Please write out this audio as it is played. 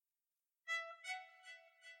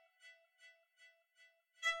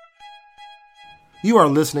You are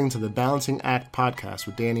listening to the Balancing Act podcast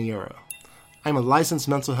with Danny Euro. I'm a licensed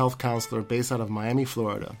mental health counselor based out of Miami,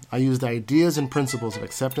 Florida. I use the ideas and principles of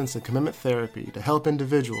acceptance and commitment therapy to help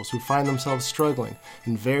individuals who find themselves struggling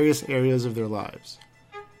in various areas of their lives.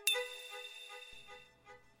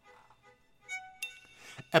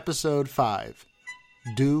 Episode 5,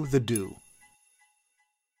 Do the Do.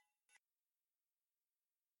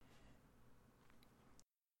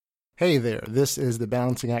 Hey there, this is the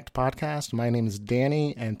Balancing Act podcast. My name is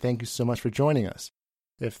Danny, and thank you so much for joining us.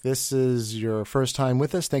 If this is your first time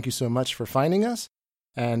with us, thank you so much for finding us.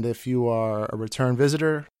 And if you are a return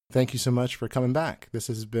visitor, thank you so much for coming back. This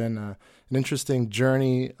has been an interesting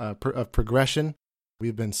journey of progression.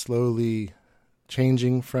 We've been slowly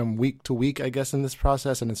changing from week to week, I guess, in this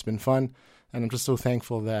process, and it's been fun. And I'm just so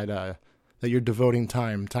thankful that you're devoting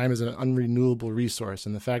time. Time is an unrenewable resource,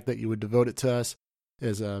 and the fact that you would devote it to us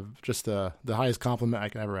is just the highest compliment I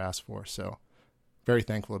could ever ask for. So very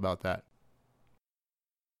thankful about that.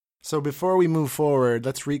 So before we move forward,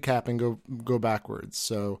 let's recap and go backwards.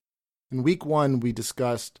 So in week 1, we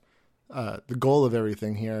discussed the goal of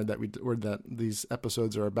everything here that these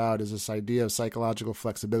episodes are about is this idea of psychological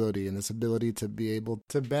flexibility and this ability to be able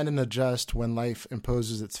to bend and adjust when life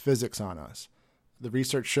imposes its physics on us. The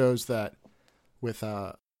research shows that with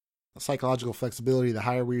psychological flexibility, the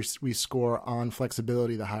higher we score on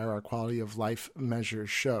flexibility, the higher our quality of life measures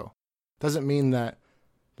show. Doesn't mean that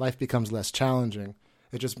life becomes less challenging.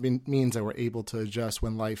 It just means that we're able to adjust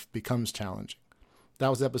when life becomes challenging. That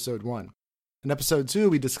was episode 1. In episode 2,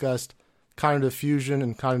 we discussed cognitive fusion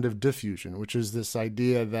and cognitive diffusion, which is this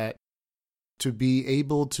idea that to be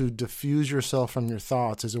able to diffuse yourself from your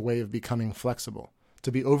thoughts is a way of becoming flexible.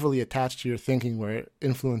 To be overly attached to your thinking where it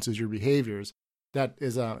influences your behaviors,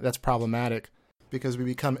 that's problematic because we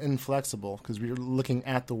become inflexible because we're looking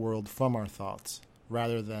at the world from our thoughts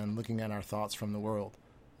rather than looking at our thoughts from the world.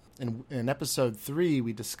 In episode 3,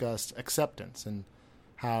 we discussed acceptance and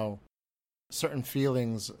how certain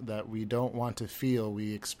feelings that we don't want to feel,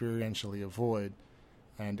 we experientially avoid.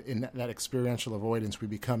 And in that experiential avoidance, we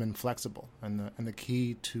become inflexible. And the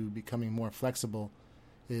key to becoming more flexible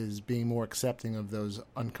is being more accepting of those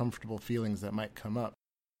uncomfortable feelings that might come up.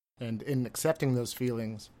 And in accepting those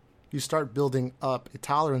feelings, you start building up a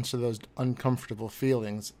tolerance to those uncomfortable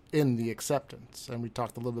feelings in the acceptance. And we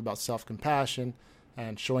talked a little bit about self-compassion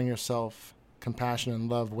and showing yourself compassion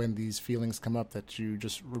and love when these feelings come up that you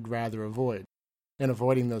just would rather avoid. In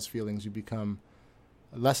avoiding those feelings, you become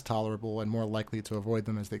less tolerable and more likely to avoid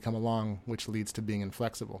them as they come along, which leads to being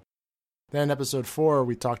inflexible. Then in episode 4,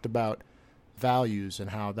 we talked about values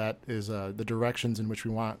and how that is the directions in which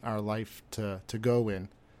we want our life to go in.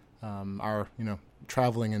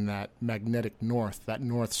 Traveling in that magnetic north, that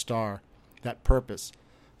North Star, that purpose.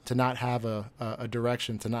 To not have a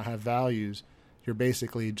direction, to not have values, you're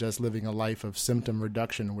basically just living a life of symptom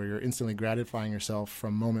reduction where you're instantly gratifying yourself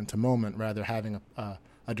from moment to moment rather having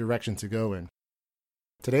a direction to go in.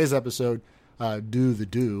 Today's episode, Do the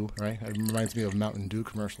Do, right? It reminds me of Mountain Dew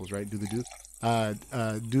commercials, right? Do the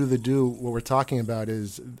Do. Do the Do, what we're talking about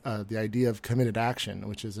is the idea of committed action,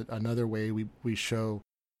 which is another way we show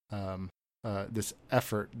this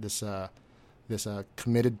effort, this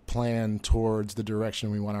committed plan towards the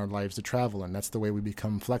direction we want our lives to travel in. That's the way we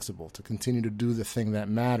become flexible, to continue to do the thing that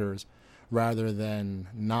matters rather than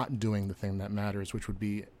not doing the thing that matters, which would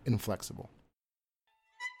be inflexible.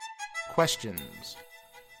 Questions.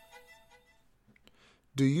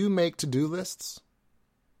 Do you make to-do lists?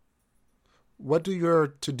 What do your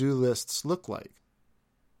to-do lists look like?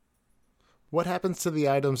 What happens to the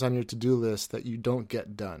items on your to-do list that you don't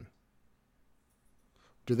get done?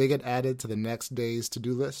 Do they get added to the next day's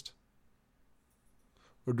to-do list?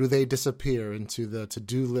 Or do they disappear into the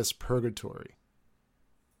to-do list purgatory?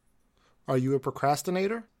 Are you a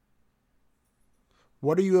procrastinator?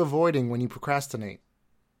 What are you avoiding when you procrastinate?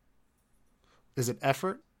 Is it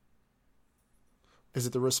effort? Is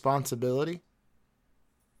it the responsibility?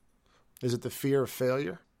 Is it the fear of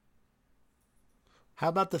failure? How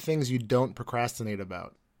about the things you don't procrastinate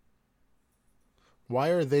about? Why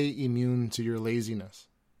are they immune to your laziness?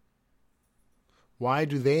 Why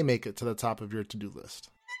do they make it to the top of your to-do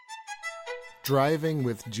list? Driving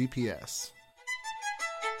with GPS.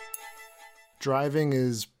 Driving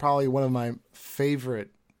is probably one of my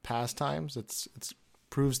favorite pastimes. It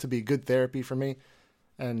proves to be good therapy for me.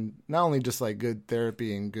 And not only just like good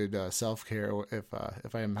therapy and good self-care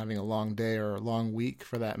if I am having a long day or a long week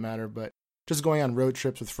for that matter, but just going on road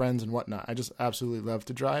trips with friends and whatnot. I just absolutely love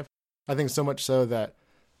to drive. I think so much so that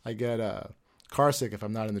I get car sick if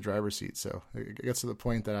I'm not in the driver's seat. So it gets to the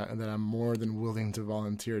point that I'm more than willing to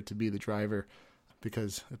volunteer to be the driver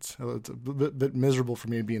because it's a bit miserable for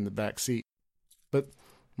me to be in the back seat. But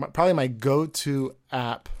probably my go-to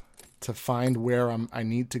app to find where I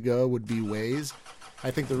need to go would be Waze.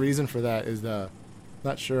 I think the reason for that is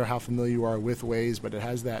not sure how familiar you are with Waze, but it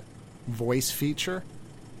has that voice feature.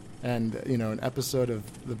 And, an episode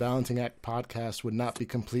of the Balancing Act podcast would not be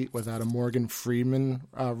complete without a Morgan Freeman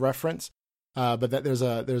reference. But that there's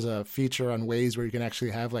a feature on Waze where you can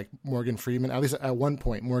actually have like Morgan Freeman. At least at one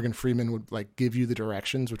point, Morgan Freeman would like give you the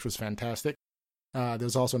directions, which was fantastic.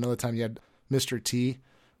 There's also another time you had Mr. T,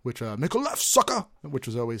 which make a left, sucker, which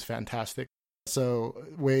was always fantastic. So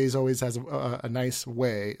Waze always has a nice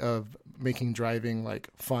way of making driving like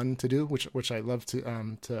fun to do, which I love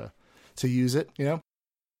to use it,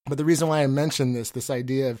 But the reason why I mentioned this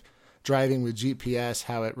idea of driving with GPS,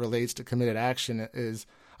 how it relates to committed action, is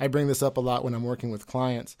I bring this up a lot when I'm working with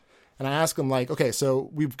clients. And I ask them like, okay, so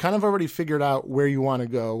we've kind of already figured out where you want to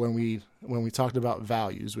go when we talked about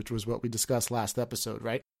values, which was what we discussed last episode,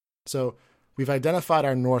 right? So we've identified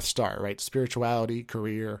our North Star, right? Spirituality,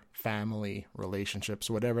 career, family, relationships,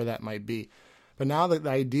 whatever that might be. But now that the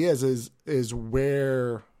idea is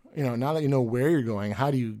where, now that you know where you're going, how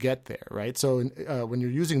do you get there, right? So when you're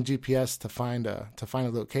using GPS to find a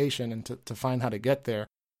location and to find how to get there,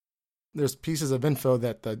 there's pieces of info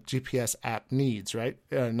that the GPS app needs, right?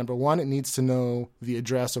 Number one, it needs to know the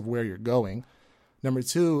address of where you're going. Number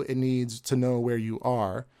two, it needs to know where you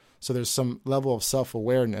are. So there's some level of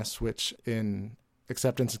self-awareness, which in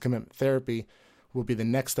acceptance and commitment therapy will be the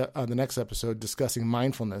next episode, discussing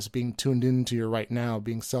mindfulness, being tuned into your right now,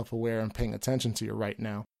 being self-aware and paying attention to your right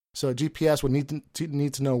now. So GPS would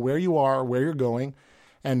need to know where you are, where you're going,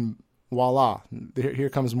 and voila, here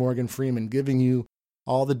comes Morgan Freeman giving you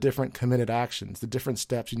all the different committed actions, the different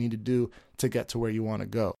steps you need to do to get to where you want to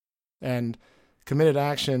go. And committed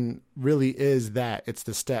action really is that. It's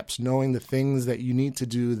the steps, knowing the things that you need to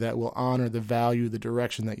do that will honor the value, the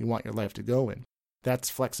direction that you want your life to go in. That's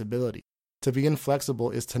flexibility. To be inflexible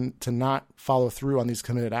is to not follow through on these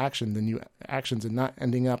committed actions and not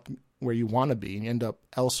ending up where you want to be and you end up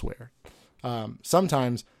elsewhere.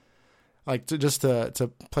 Sometimes, like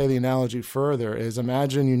to play the analogy further, is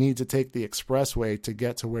imagine you need to take the expressway to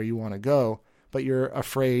get to where you want to go, but you're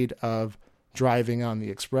afraid of driving on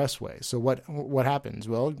the expressway. So what happens?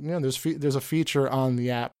 Well, there's a feature on the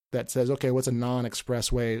app that says, okay, what's a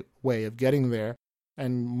non-expressway way of getting there?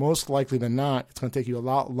 And most likely than not, it's going to take you a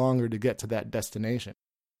lot longer to get to that destination.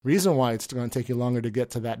 Reason why it's going to take you longer to get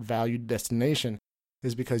to that valued destination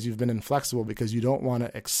is because you've been inflexible, because you don't want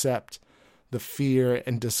to accept the fear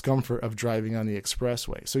and discomfort of driving on the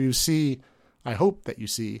expressway. So you see, I hope that you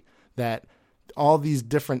see that all these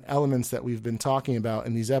different elements that we've been talking about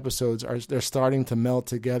in these episodes they're starting to meld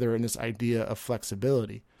together in this idea of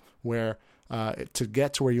flexibility, where to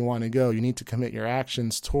get to where you want to go, you need to commit your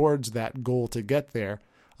actions towards that goal to get there,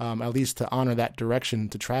 at least to honor that direction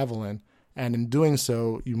to travel in. And in doing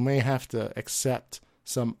so, you may have to accept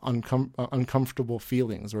some uncomfortable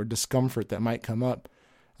feelings or discomfort that might come up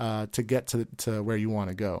to get to where you want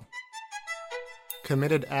to go.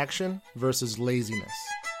 Committed action versus laziness.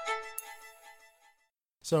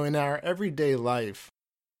 So in our everyday life,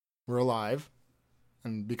 we're alive,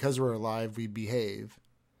 and because we're alive, we behave.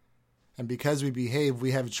 And because we behave,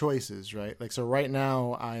 we have choices, right? Like, so right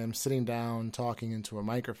now, I am sitting down talking into a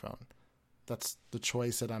microphone. That's the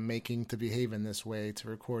choice that I'm making to behave in this way to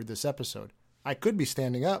record this episode. I could be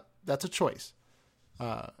standing up. That's a choice.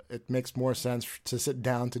 It makes more sense to sit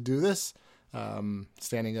down to do this.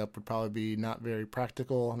 Standing up would probably be not very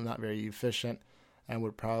practical, not very efficient, and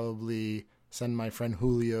would probably send my friend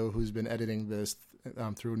Julio, who's been editing this,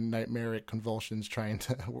 through nightmaric convulsions trying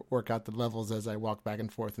to work out the levels as I walk back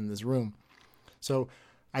and forth in this room. So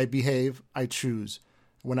I behave, I choose.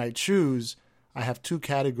 When I choose, I have two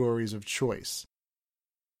categories of choice.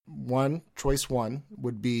 Choice one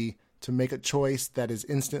would be to make a choice that is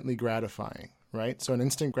instantly gratifying, right? So an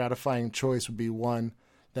instant gratifying choice would be one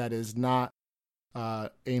that is not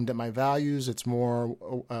aimed at my values. It's more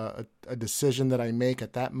a decision that I make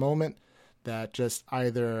at that moment that just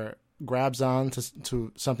either grabs on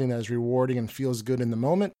to something that is rewarding and feels good in the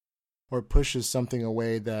moment, or pushes something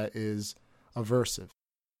away that is aversive.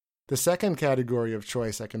 The second category of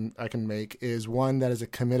choice I can make is one that is a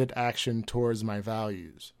committed action towards my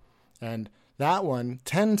values. And that one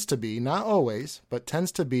tends to be, not always, but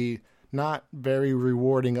tends to be not very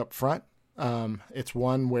rewarding up front. It's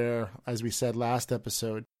one where, as we said last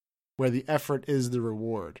episode, where the effort is the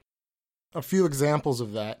reward. A few examples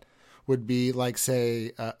of that would be like,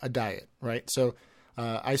 say, a diet, right? So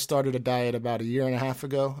I started a diet about a year and a half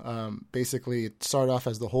ago. Basically, it started off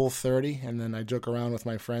as the Whole 30, and then I joke around with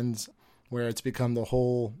my friends where it's become the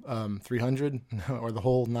whole 300 or the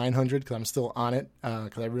whole 900, because I'm still on it,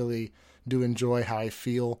 because I really do enjoy how I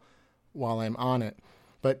feel while I'm on it.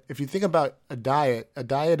 But if you think about a diet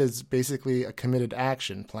is basically a committed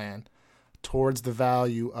action plan towards the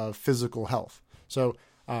value of physical health. So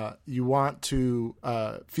you want to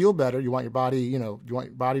feel better. You want your body, you want your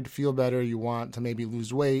body to feel better. You want to maybe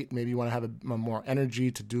lose weight. Maybe you want to have more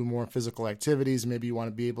energy to do more physical activities. Maybe you want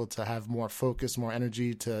to be able to have more focus, more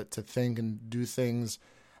energy to think and do things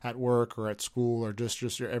at work or at school or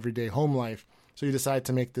just your everyday home life. So you decide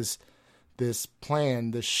to make this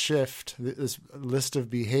plan, this shift, this list of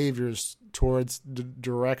behaviors towards the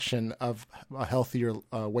direction of a healthier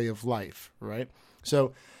way of life, right?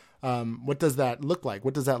 So what does that look like?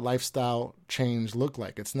 What does that lifestyle change look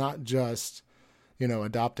like? It's not just,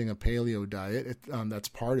 adopting a paleo diet. That's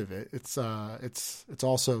part of it. It's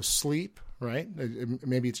also sleep, right?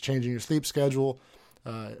 Maybe it's changing your sleep schedule.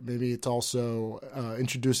 Maybe it's also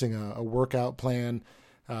introducing a workout plan.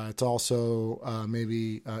 It's also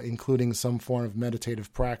maybe including some form of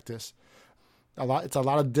meditative practice. It's a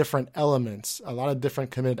lot of different elements, a lot of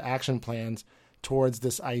different committed action plans towards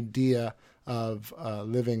this idea of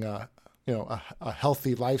living a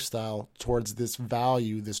healthy lifestyle towards this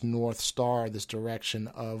value, this North Star, this direction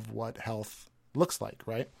of what health looks like,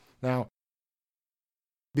 right? Now,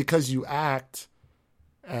 because you act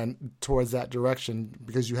and towards that direction,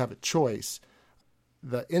 because you have a choice,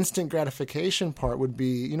 the instant gratification part would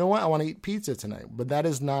be, you know what, I want to eat pizza tonight, but that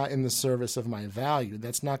is not in the service of my value.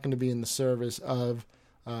 That's not going to be in the service of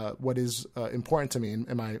what is important to me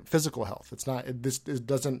in my physical health. It's not. This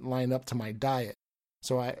doesn't line up to my diet.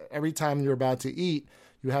 So every time you're about to eat,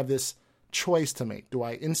 you have this choice to make. Do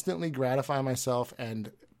I instantly gratify myself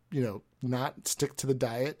and not stick to the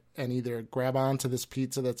diet and either grab onto this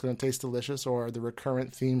pizza that's going to taste delicious, or the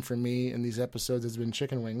recurrent theme for me in these episodes has been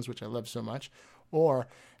chicken wings, which I love so much, or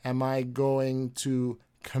am I going to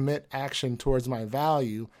commit action towards my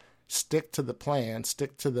value, stick to the plan,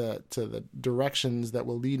 stick to the directions that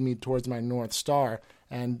will lead me towards my North Star,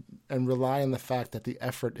 and rely on the fact that the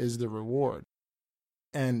effort is the reward.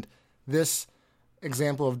 And this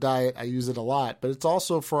example of diet, I use it a lot, but it's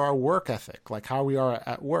also for our work ethic, like how we are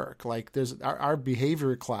at work. Like there's our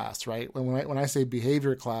behavior class, right? When I say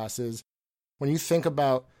behavior class is when you think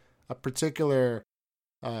about a particular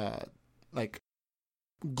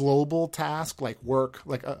global task, like work,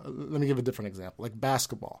 let me give a different example, like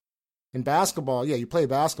basketball. In basketball, yeah, you play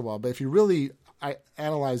basketball, but if you really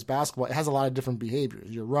analyze basketball, it has a lot of different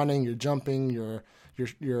behaviors. You're running, you're jumping, you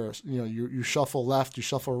shuffle left, you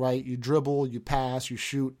shuffle right, you dribble, you pass, you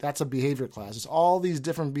shoot. That's a behavior class. It's all these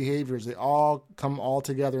different behaviors. They all come all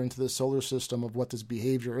together into the solar system of what this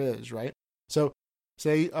behavior is, right? So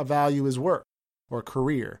say a value is work or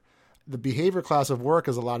career. The behavior class of work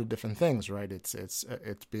is a lot of different things, right? It's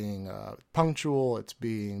being punctual, it's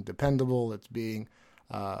being dependable, it's being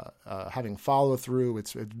having follow through,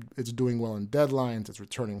 it's doing well in deadlines, it's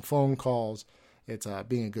returning phone calls, it's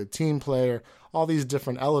being a good team player. All these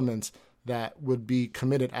different elements that would be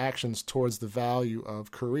committed actions towards the value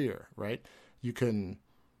of career, right? You can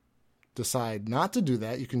decide not to do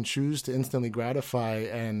that. You can choose to instantly gratify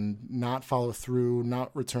and not follow through,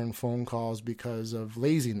 not return phone calls because of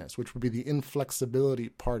laziness, which would be the inflexibility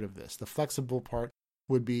part of this. The flexible part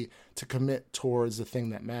would be to commit towards the thing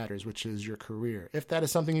that matters, which is your career. If that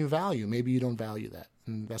is something you value, maybe you don't value that.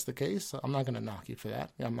 And that's the case, I'm not going to knock you for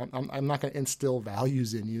that. I'm not going to instill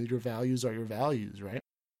values in you. Your values are your values, right?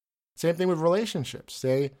 Same thing with relationships.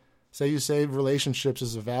 Say you say relationships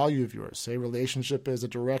is a value of yours. Say relationship is a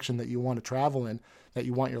direction that you want to travel in, that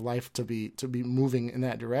you want your life to be moving in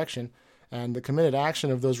that direction. And the committed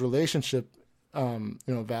action of those relationship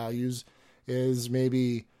values is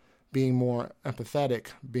maybe being more empathetic,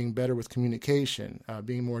 being better with communication,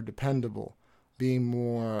 being more dependable, being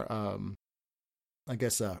more,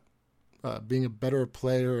 being a better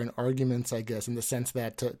player in arguments, I guess, in the sense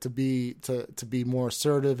that to be more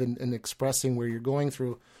assertive in expressing where you're going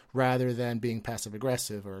through, rather than being passive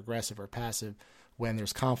or passive when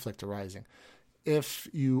there's conflict arising. If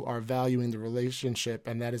you are valuing the relationship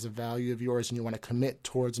and that is a value of yours and you want to commit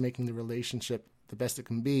towards making the relationship the best it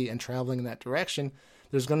can be and traveling in that direction,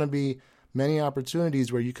 there's going to be many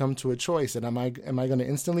opportunities where you come to a choice. And am I going to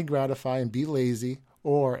instantly gratify and be lazy,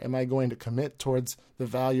 or am I going to commit towards the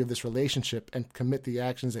value of this relationship and commit the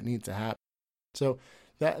actions that need to happen? So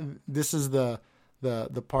this is the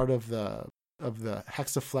part of the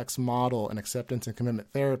Hexaflex model and acceptance and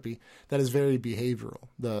commitment therapy that is very behavioral.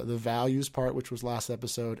 The values part, which was last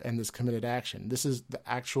episode, and this committed action. This is the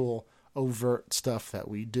actual overt stuff that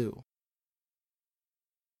we do.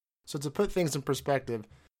 So to put things in perspective,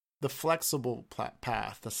 The flexible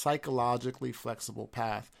path, the psychologically flexible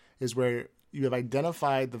path, is where you have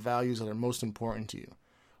identified the values that are most important to you.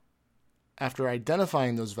 After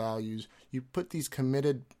identifying those values, you put these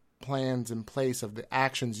committed plans in place of the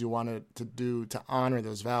actions you wanted to do to honor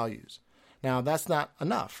those values. Now, that's not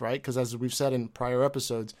enough, right? Because as we've said in prior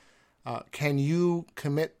episodes, can you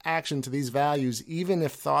commit action to these values even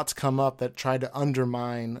if thoughts come up that try to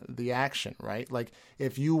undermine the action, right? Like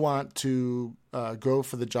if you want to go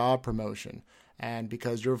for the job promotion, and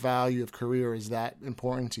because your value of career is that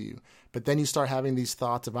important to you, but then you start having these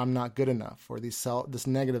thoughts of I'm not good enough, or this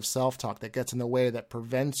negative self-talk that gets in the way that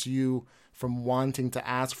prevents you from wanting to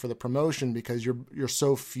ask for the promotion because you're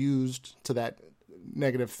so fused to that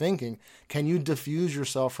negative thinking. Can you diffuse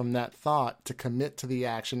yourself from that thought to commit to the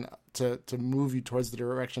action to move you towards the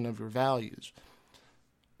direction of your values?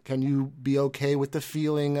 Can you be okay with the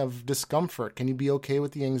feeling of discomfort? Can you be okay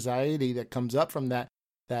with the anxiety that comes up from that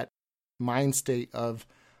mind state of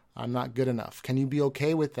I'm not good enough? Can you be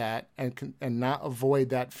okay with that and not avoid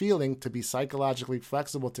that feeling, to be psychologically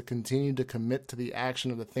flexible, to continue to commit to the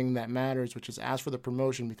action of the thing that matters, which is ask for the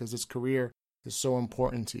promotion because this career is so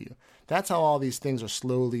important to you? That's how all these things are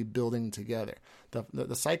slowly building together.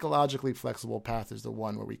 The psychologically flexible path is the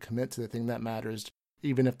one where we commit to the thing that matters,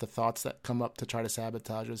 even if the thoughts that come up to try to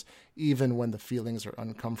sabotage us, even when the feelings are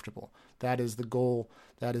uncomfortable. That is the goal,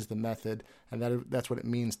 that is the method, and that's what it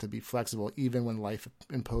means to be flexible, even when life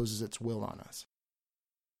imposes its will on us.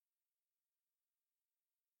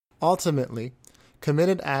 Ultimately,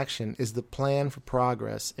 committed action is the plan for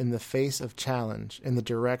progress in the face of challenge in the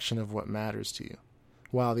direction of what matters to you,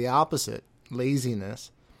 while the opposite,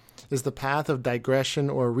 laziness, is the path of digression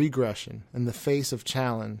or regression in the face of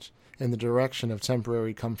challenge in the direction of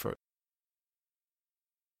temporary comfort.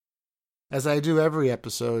 As I do every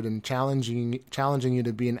episode in challenging you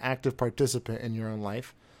to be an active participant in your own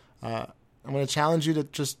life, I'm going to challenge you to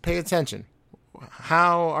just pay attention.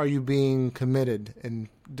 How are you being committed in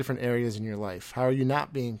different areas in your life? How are you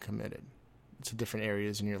not being committed to different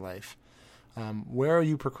areas in your life? Where are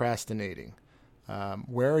you procrastinating?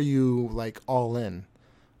 Where are you all in?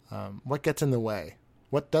 What gets in the way?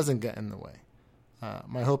 What doesn't get in the way?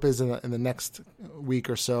 My hope is in the next week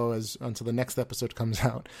or so, until the next episode comes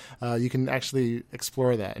out, you can actually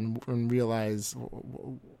explore that and realize,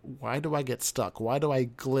 why do I get stuck? Why do I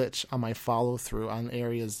glitch on my follow-through on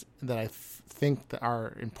areas that I think that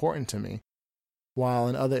are important to me, while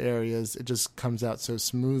in other areas it just comes out so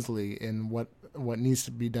smoothly, and what needs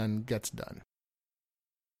to be done gets done.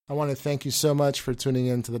 I want to thank you so much for tuning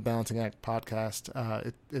in to the Balancing Act podcast.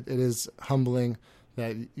 It is humbling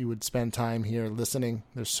that you would spend time here listening.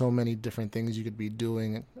 There's so many different things you could be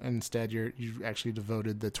doing, and instead you've actually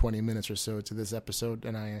devoted the 20 minutes or so to this episode,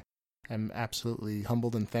 and I am absolutely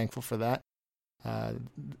humbled and thankful for that.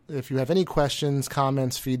 If you have any questions,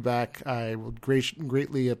 comments, feedback, I would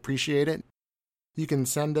greatly appreciate it. You can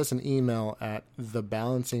send us an email at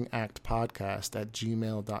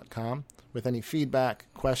thebalancingactpodcast@gmail.com with any feedback,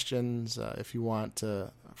 questions, if you want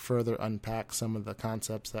to further unpack some of the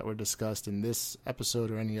concepts that were discussed in this episode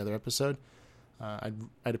or any other episode. I'd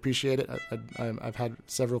appreciate it. I've had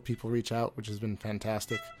several people reach out, which has been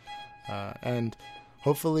fantastic. And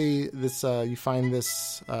hopefully you find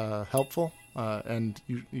this helpful, and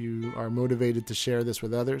you are motivated to share this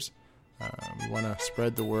with others. We want to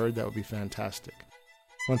spread the word. That would be fantastic.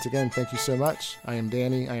 Once again, thank you so much. I am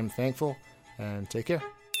Danny. I am thankful, and take care.